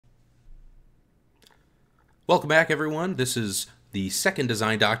Welcome back, everyone. This is the second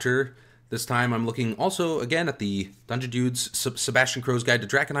Design Doctor. This time I'm looking also, again, at the Dungeon Dude's Sebastian Crowe's Guide to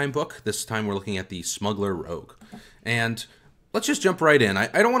Drakkenheim book. This time we're looking at the Smuggler Rogue. And let's just jump right in. I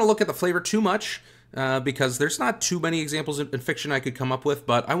don't want to look at the flavor too much, because there's not too many examples in fiction I could come up with,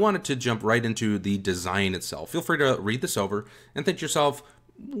 but I wanted to jump right into the design itself. Feel free to read this over and think to yourself,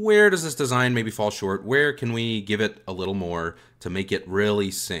 where does this design maybe fall short? Where can we give it a little more to make it really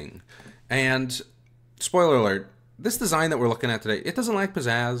sing? And spoiler alert, this design that we're looking at today, it doesn't lack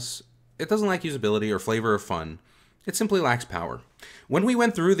pizzazz, it doesn't lack usability or flavor or fun. It simply lacks power. When we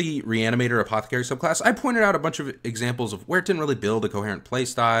went through the Reanimator Apothecary subclass, I pointed out a bunch of examples of where it didn't really build a coherent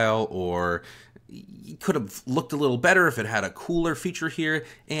playstyle, or it could have looked a little better if it had a cooler feature here.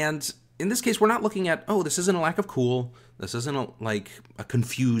 And in this case, we're not looking at, oh, this isn't a lack of cool, this isn't like a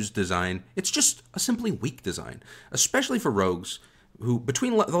confused design. It's just a simply weak design, especially for rogues who,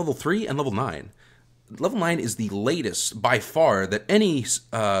 between level 3 and level 9, Level 9 is the latest, by far, that any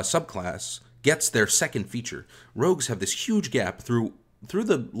subclass gets their second feature. Rogues have this huge gap through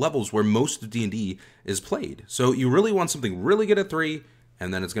the levels where most of D&D is played. So you really want something really good at 3,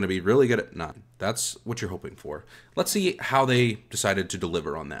 and then it's going to be really good at 9. That's what you're hoping for. Let's see how they decided to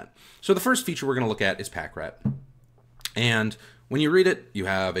deliver on that. So the first feature we're going to look at is Pack Rat. And when you read it, you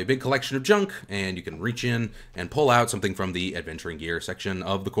have a big collection of junk, and you can reach in and pull out something from the Adventuring Gear section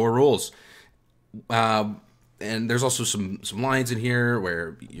of the core rules. And there's also some lines in here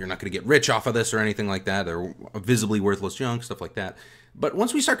where you're not going to get rich off of this or anything like that. They're visibly worthless junk, stuff like that. But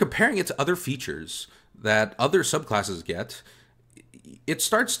once we start comparing it to other features that other subclasses get, it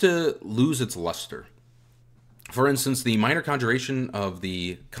starts to lose its luster. For instance, the minor conjuration of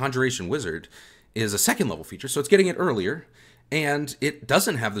the Conjuration Wizard is a second level feature, so it's getting it earlier. And it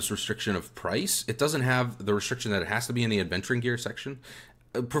doesn't have this restriction of price. It doesn't have the restriction that it has to be in the Adventuring Gear section.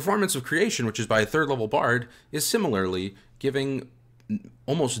 Performance of Creation, which is by a third level bard, is similarly giving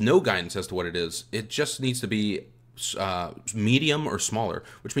almost no guidance as to what it is. It just needs to be medium or smaller,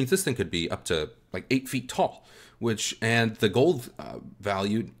 which means this thing could be up to like 8 feet tall, and the gold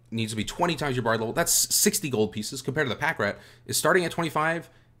value needs to be 20 times your bard level. That's 60 gold pieces compared to the Pack Rat is starting at 25,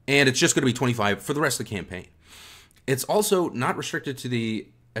 and it's just going to be 25 for the rest of the campaign. It's also not restricted to the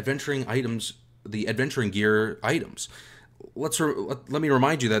adventuring items, the Adventuring Gear items. Let me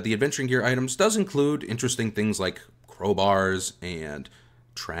remind you that the Adventuring Gear items does include interesting things like crowbars and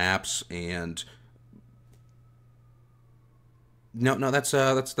traps and no, that's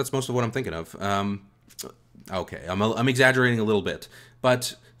most of what I'm thinking of. Okay, I'm exaggerating a little bit,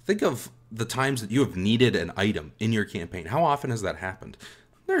 but think of the times that you have needed an item in your campaign. How often has that happened?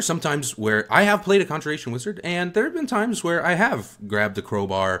 There are some times where I have played a Conjuration Wizard, and there have been times where I have grabbed a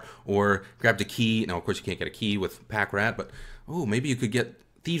crowbar or grabbed a key. Now, of course, you can't get a key with Pack Rat, but, oh, maybe you could get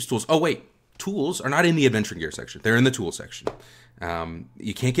Thieves' Tools. Oh, wait, tools are not in the Adventuring Gear section. They're in the tool section.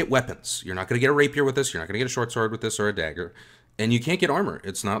 You can't get weapons. You're not going to get a rapier with this. You're not going to get a short sword with this or a dagger. And you can't get armor.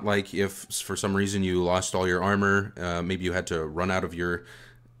 It's not like if, for some reason, you lost all your armor, maybe you had to run out of your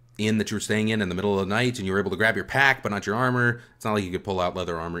inn that you were staying in the middle of the night, and you were able to grab your pack but not your armor. It's not like you could pull out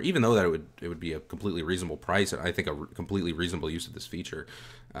leather armor, even though that it would be a completely reasonable price. I think a completely reasonable use of this feature.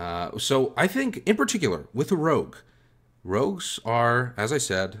 So I think in particular with a rogue, rogues are, as I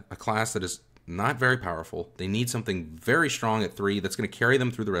said, a class that is not very powerful. They need something very strong at 3 that's going to carry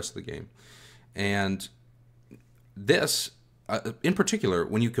them through the rest of the game. And this in particular,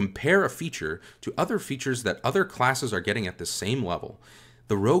 when you compare a feature to other features that other classes are getting at the same level,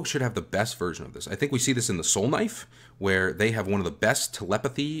 the rogue should have the best version of this. I think we see this in the Soul Knife, where they have one of the best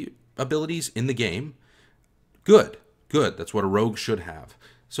telepathy abilities in the game. Good. That's what a rogue should have.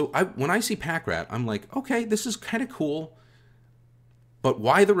 So when I see Pack Rat, I'm like, okay, this is kind of cool, but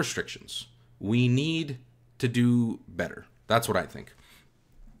why the restrictions? We need to do better. That's what I think.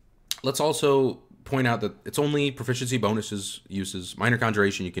 Let's also point out that it's only proficiency bonuses uses. Minor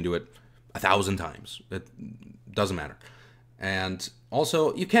Conjuration, you can do it 1,000 times. It doesn't matter. And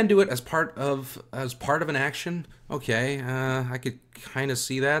also, you can do it as part of an action. Okay, I could kind of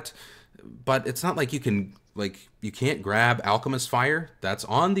see that, but it's not like you can't grab Alchemist Fire. That's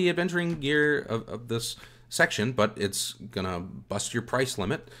on the Adventuring Gear of this section, but it's gonna bust your price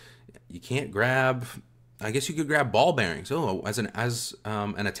limit. You can't grab. I guess you could grab ball bearings. Oh, as an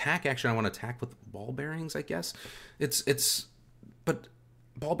attack action, I want to attack with ball bearings. I guess but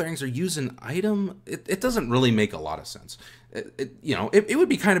ball bearings are used an item. It doesn't really make a lot of sense. It would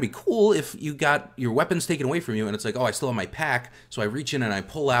be kind of cool if you got your weapons taken away from you and it's like, oh, I still have my pack, so I reach in and I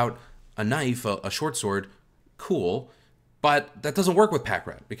pull out a knife, a short sword. Cool, but that doesn't work with Pack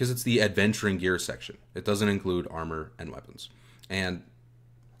Rat because it's the Adventuring Gear section. It doesn't include armor and weapons. And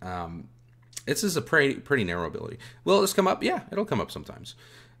This is a pretty narrow ability. Will this come up? Yeah, it'll come up sometimes.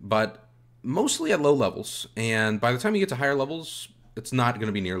 But mostly at low levels. And by the time you get to higher levels, it's not going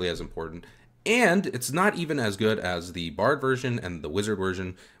to be nearly as important. And it's not even as good as the Bard version and the Wizard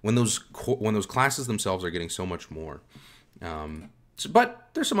version when those classes themselves are getting so much more. But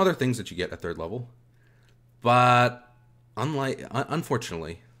there's some other things that you get at third level. But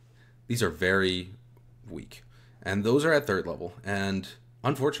unfortunately, these are very weak. And those are at third level. And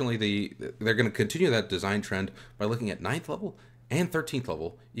unfortunately, they're going to continue that design trend by looking at 9th level and 13th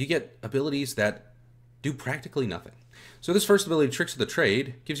level. You get abilities that do practically nothing. So this first ability, Tricks of the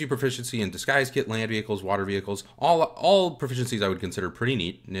Trade, gives you proficiency in Disguise Kit, land vehicles, water vehicles. All proficiencies I would consider pretty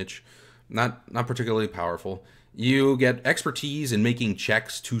neat, niche, not particularly powerful. You get expertise in making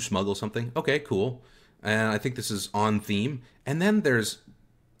checks to smuggle something. Okay, cool. And I think this is on theme. And then this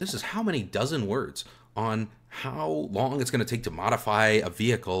is how many dozen words on how long it's going to take to modify a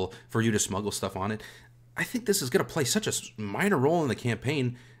vehicle for you to smuggle stuff on it. I think this is going to play such a minor role in the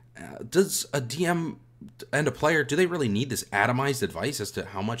campaign. Does a DM and a player, do they really need this atomized advice as to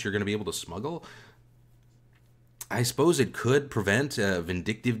how much you're going to be able to smuggle? I suppose it could prevent a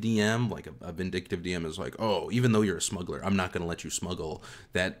vindictive DM. Like a vindictive DM is like, oh, even though you're a smuggler, I'm not going to let you smuggle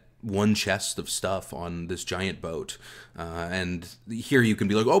that one chest of stuff on this giant boat. And here you can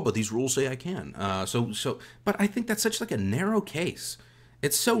be like, oh, but these rules say I can. But I think that's such like a narrow case.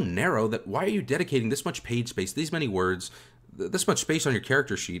 It's so narrow that why are you dedicating this much page space, these many words, this much space on your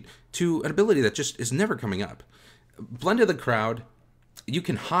character sheet to an ability that just is never coming up? Blend of the Crowd, you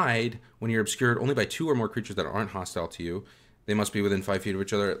can hide when you're obscured only by 2 or more creatures that aren't hostile to you. They must be within 5 feet of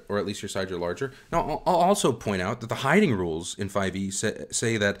each other, or at least your size or larger. Now, I'll also point out that the hiding rules in 5e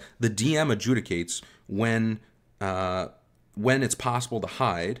say that the DM adjudicates when it's possible to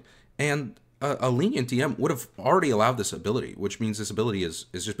hide, and a lenient DM would have already allowed this ability, which means this ability is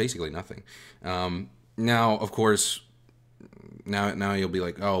just basically nothing. Now, of course, now you'll be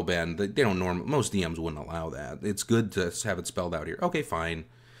like, oh, Ben, they don't most DMs wouldn't allow that. It's good to have it spelled out here. Okay, fine.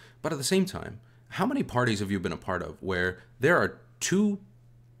 But at the same time, how many parties have you been a part of where there are 2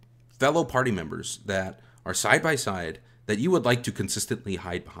 fellow party members that are side by side that you would like to consistently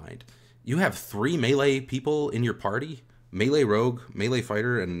hide behind? You have 3 melee people in your party, melee rogue, melee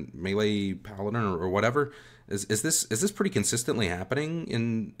fighter, and melee paladin, or whatever. Is this pretty consistently happening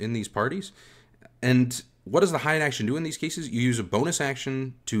in these parties? And what does the hide action do in these cases? You use a bonus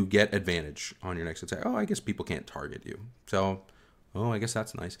action to get advantage on your next attack. Oh, I guess people can't target you. So, oh, I guess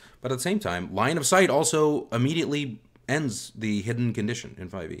that's nice. But at the same time, line of sight also immediately ends the hidden condition in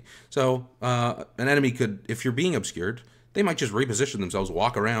 5e. So an enemy could, if you're being obscured, they might just reposition themselves,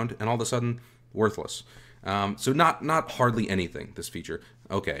 walk around, and all of a sudden, worthless. So not hardly anything, this feature.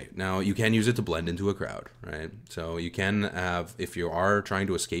 Okay, now you can use it to blend into a crowd, right? So you can have, if you are trying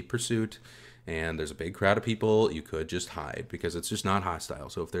to escape pursuit, and there's a big crowd of people, you could just hide because it's just not hostile.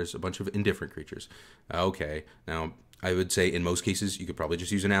 So if there's a bunch of indifferent creatures, okay. Now, I would say in most cases, you could probably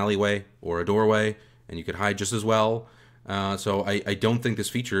just use an alleyway or a doorway, and you could hide just as well. So I don't think this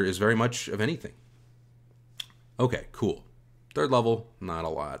feature is very much of anything. Okay, cool. 3rd level, not a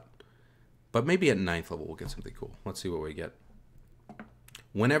lot. But maybe at 9th level, we'll get something cool. Let's see what we get.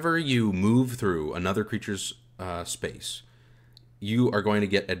 Whenever you move through another creature's space, you are going to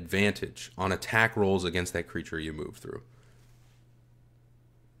get advantage on attack rolls against that creature you move through.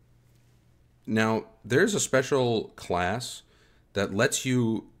 Now, there's a special class that lets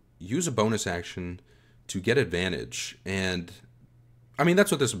you use a bonus action to get advantage. And, I mean, that's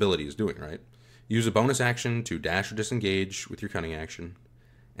what this ability is doing, right? Use a bonus action to dash or disengage with your cunning action,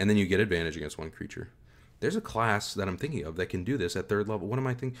 and then you get advantage against one creature. There's a class that I'm thinking of that can do this at 3rd level. What am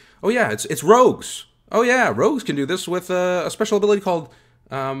I thinking? Oh, yeah, it's rogues. Oh, yeah, rogues can do this with a special ability called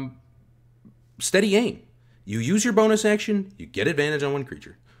Steady Aim. You use your bonus action, you get advantage on one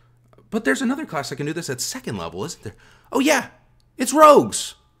creature. But there's another class that can do this at 2nd level, isn't there? Oh, yeah, it's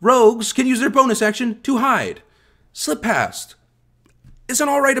rogues. Rogues can use their bonus action to hide. Slip past. It's an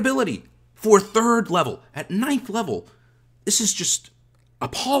alright ability for 3rd level. At 9th level, this is just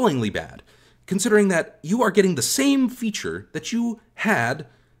appallingly bad, considering that you are getting the same feature that you had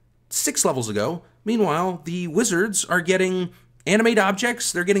 6 levels ago. Meanwhile, the wizards are getting animate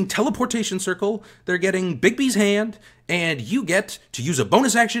objects, they're getting teleportation circle, they're getting Bigby's hand, and you get to use a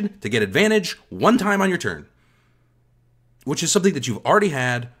bonus action to get advantage 1 time on your turn. Which is something that you've already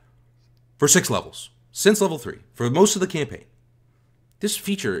had for 6 levels, since level 3, for most of the campaign. This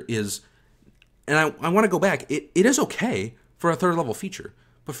feature is, and I want to go back, it is okay for a 3rd level feature,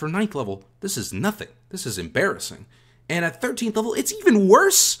 but for 9th level, this is nothing. This is embarrassing. And at 13th level, it's even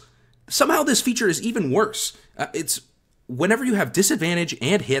worse. Somehow this feature is even worse. It's whenever you have disadvantage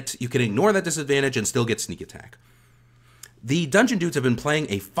and hit, you can ignore that disadvantage and still get sneak attack. The Dungeon Dudes have been playing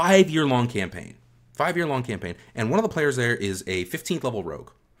a 5-year-long campaign. 5-year-long campaign. And one of the players there is a 15th level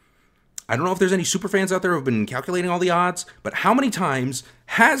rogue. I don't know if there's any super fans out there who have been calculating all the odds, but how many times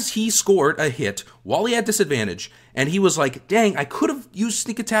has he scored a hit while he had disadvantage, and he was like, dang, I could have used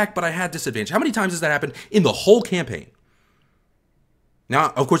sneak attack, but I had disadvantage. How many times has that happened in the whole campaign?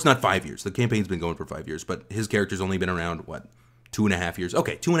 Now, of course, not 5 years. The campaign's been going for 5 years, but his character's only been around, what, 2.5 years?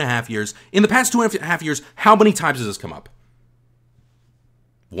 Okay, 2.5 years. In the past 2.5 years, how many times has this come up?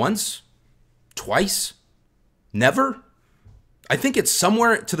 Once? Twice? Never? I think it's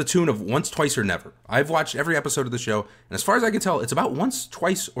somewhere to the tune of once, twice, or never. I've watched every episode of the show, and as far as I can tell, it's about once,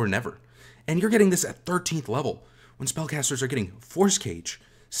 twice, or never. And you're getting this at 13th level, when spellcasters are getting Force Cage,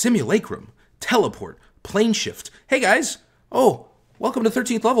 Simulacrum, Teleport, Plane Shift. Hey guys, welcome to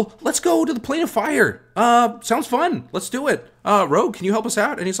 13th level. Let's go to the Plane of Fire. Sounds fun. Let's do it. Rogue, can you help us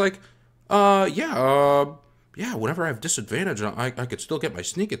out? And he's like, yeah, whenever I have disadvantage, I could still get my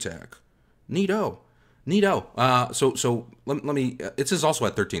sneak attack. Neato. So let me, this is also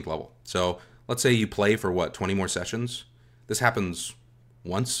at 13th level. So let's say you play for what, 20 more sessions? This happens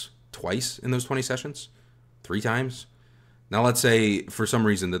once, twice in those 20 sessions? 3 times? Now let's say for some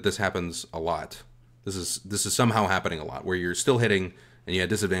reason that this happens a lot. This is somehow happening a lot, where you're still hitting and you had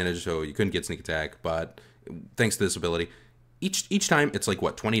disadvantage, so you couldn't get sneak attack, but thanks to this ability, each time it's like,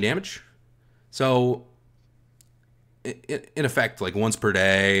 what, 20 damage? So in effect, like once per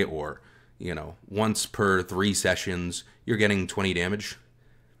day, or once per 3 sessions, you're getting 20 damage.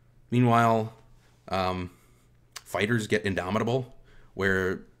 Meanwhile, fighters get Indomitable,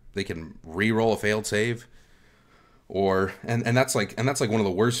 where they can re-roll a failed save, and that's like one of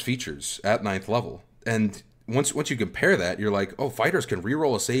the worst features at 9th level. And once you compare that, you're like, oh, fighters can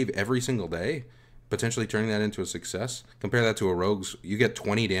re-roll a save every single day, potentially turning that into a success. Compare that to a rogue's, you get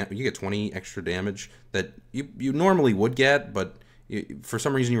 20 extra damage that you normally would get, but for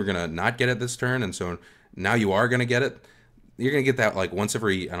some reason you were gonna not get it this turn, and so now you are gonna get it. You're gonna get that like once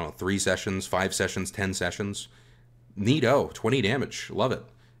every, I don't know, 3 sessions, 5 sessions, 10 sessions. Neato, 20 damage, love it.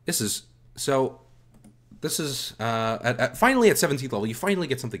 This is finally at 17th level, you finally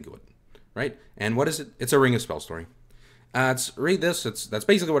get something good, right? And what is it? It's a Ring of Spell Storing. That's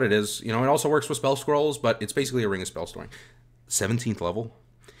basically what it is. It also works with spell scrolls, but it's basically a Ring of Spell Storing. 17th level.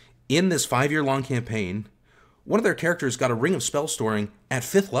 In this 5-year-long campaign, one of their characters got a Ring of Spell Storing at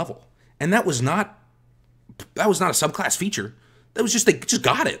 5th level. And that was not a subclass feature. They just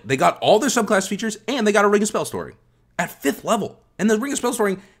got it. They got all their subclass features, and they got a Ring of Spell Storing at 5th level. And the Ring of Spell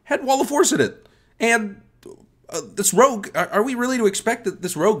Storing had Wall of Force in it. And this rogue, are we really to expect that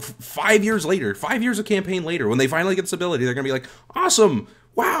this rogue 5 years later, 5 years of campaign later, when they finally get this ability, they're going to be like, awesome,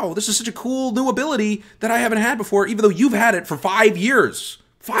 wow, this is such a cool new ability that I haven't had before, even though you've had it for 5 years.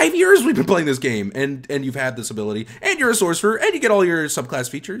 5 years we've been playing this game, and you've had this ability, and you're a sorcerer, and you get all your subclass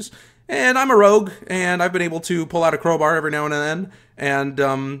features, and I'm a rogue, and I've been able to pull out a crowbar every now and then,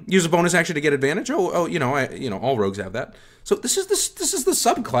 and use a bonus action to get advantage. All rogues have that. So this is the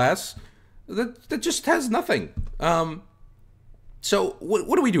subclass that just has nothing. So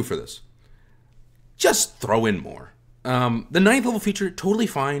what do we do for this? Just throw in more. The 9th level feature, totally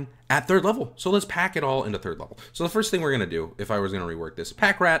fine at 3rd level. So let's pack it all into 3rd level. So the first thing we're going to do, if I was going to rework this,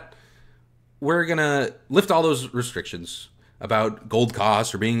 pack rat, we're going to lift all those restrictions about gold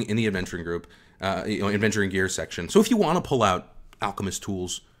cost or being in the adventuring group, adventuring gear section. So if you want to pull out alchemist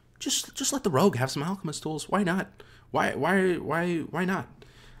tools, just let the rogue have some alchemist tools. Why not? Why not?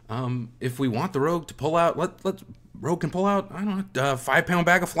 If we want the rogue to pull out, let rogue can pull out, I don't know, a 5-pound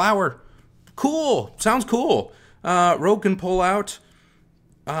bag of flour. Cool. Sounds cool. Rogue can pull out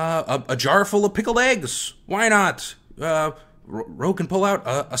a jar full of pickled eggs. Why not? Rogue can pull out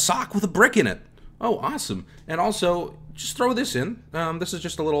a sock with a brick in it. Oh, awesome. And also, just throw this in. This is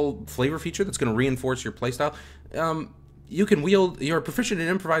just a little flavor feature that's going to reinforce your playstyle. You can wield, you're proficient in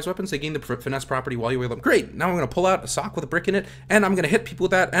improvised weapons. They gain the finesse property while you wield them. Great. Now I'm going to pull out a sock with a brick in it, and I'm going to hit people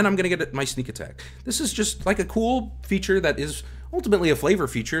with that, and I'm going to get my sneak attack. This is just like a cool feature that is ultimately a flavor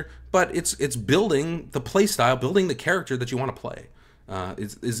feature, but it's building the playstyle, building the character that you want to play.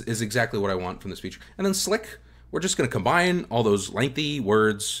 Is exactly what I want from this feature. And then Slick, we're just going to combine all those lengthy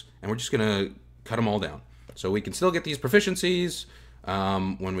words, and we're just going to cut them all down. So we can still get these proficiencies.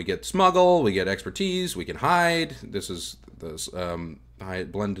 When we get smuggle, we get expertise, we can hide. This is this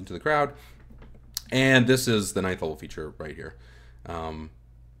hide, blend into the crowd. And this is the 9th level feature right here.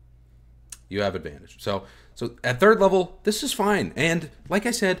 You have advantage. So at 3rd level, this is fine. And like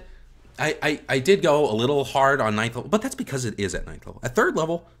I said, I did go a little hard on ninth level, but that's because it is at ninth level. At third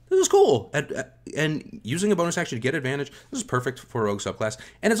level, this is cool. And using a bonus action to get advantage, this is perfect for a rogue subclass.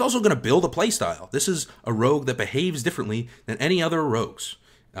 And it's also going to build a playstyle. This is a rogue that behaves differently than any other rogues.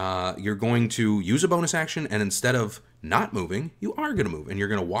 You're going to use a bonus action, and instead of not moving, you are going to move. And you're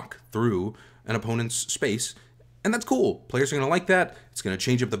going to walk through an opponent's space. And that's cool. Players are going to like that. It's going to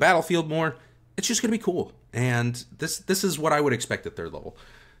change up the battlefield more. It's just going to be cool. And this is what I would expect at third level.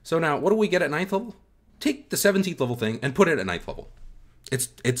 So now, what do we get at ninth level? Take the 17th level thing and put it at ninth level.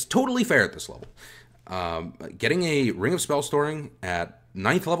 It's totally fair at this level. Getting a Ring of Spell Storing at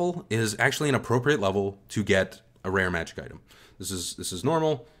ninth level is actually an appropriate level to get a rare magic item. This is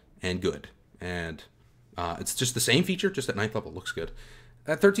normal and good. And it's just the same feature, just at ninth level. Looks good.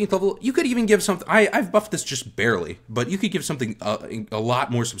 At 13th level, you could even give something... I've buffed this just barely, but you could give something a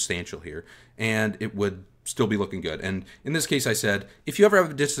lot more substantial here, and it would still be looking good. And in this case, I said, if you ever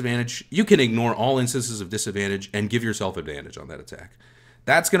have a disadvantage, you can ignore all instances of disadvantage and give yourself advantage on that attack.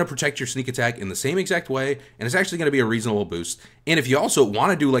 That's going to protect your sneak attack in the same exact way, and it's actually going to be a reasonable boost. And if you also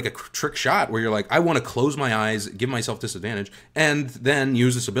want to do like a trick shot where you're like, I want to close my eyes, give myself disadvantage, and then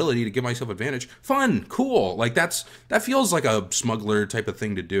use this ability to give myself advantage, fun, cool. Like that feels like a smuggler type of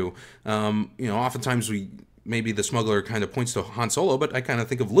thing to do. Oftentimes maybe the smuggler kind of points to Han Solo, but I kind of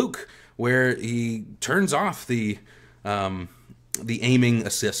think of Luke, where he turns off the aiming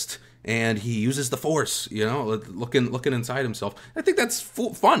assist and he uses the Force, looking inside himself. I think that's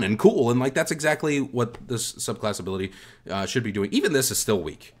fun and cool, and like that's exactly what this subclass ability should be doing. Even this is still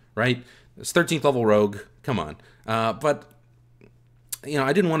weak, right? It's 13th level rogue. Come on, but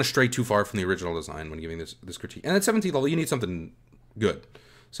I didn't want to stray too far from the original design when giving this critique. And at 17th level, you need something good.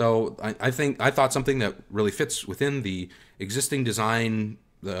 So I thought something that really fits within the existing design,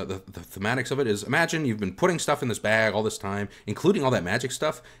 the thematics of it is, imagine you've been putting stuff in this bag all this time, including all that magic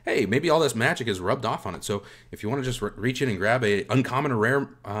stuff. Hey, maybe all this magic is rubbed off on it. So if you want to just reach in and grab a uncommon or rare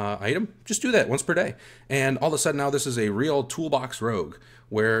item, just do that once per day. And all of a sudden now this is a real toolbox rogue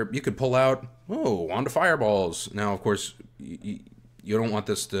where you could pull out, wand of fireballs. Now, of course, you don't want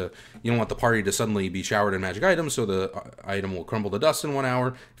the party to suddenly be showered in magic items, so the item will crumble to dust in 1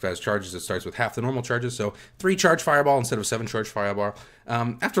 hour. If it has charges, it starts with half the normal charges, so 3 charge fireball instead of 7 charge fireball.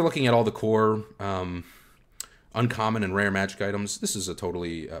 After looking at all the core uncommon and rare magic items, this is a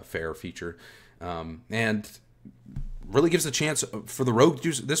totally fair feature, and really gives the chance for the rogue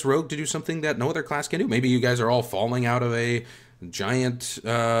to do something that no other class can do. Maybe you guys are all falling out of a giant,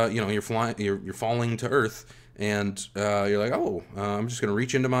 you're falling to earth. And you're like, I'm just going to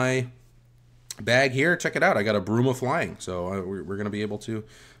reach into my bag here. Check it out. I got a broom of flying. So we're going to be able to,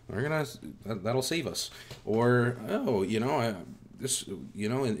 that'll save us. Or, in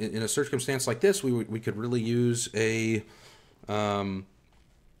a circumstance like this, we could really use a ring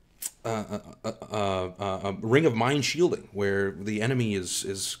of mind shielding, where the enemy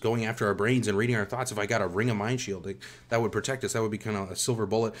is going after our brains and reading our thoughts. If I got a ring of mind shielding, that would protect us. That would be kind of a silver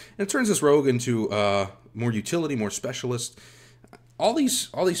bullet, and it turns this rogue into more utility, more specialist. All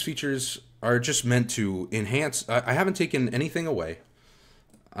these features are just meant to enhance. I haven't taken anything away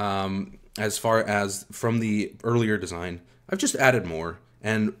as far as from the earlier design. I've just added more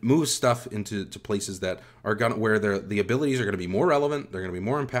and move stuff into places that are where the abilities are going to be more relevant, they're going to be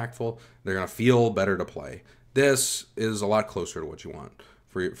more impactful, they're going to feel better to play. This is a lot closer to what you want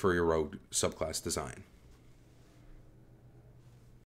for your rogue subclass design.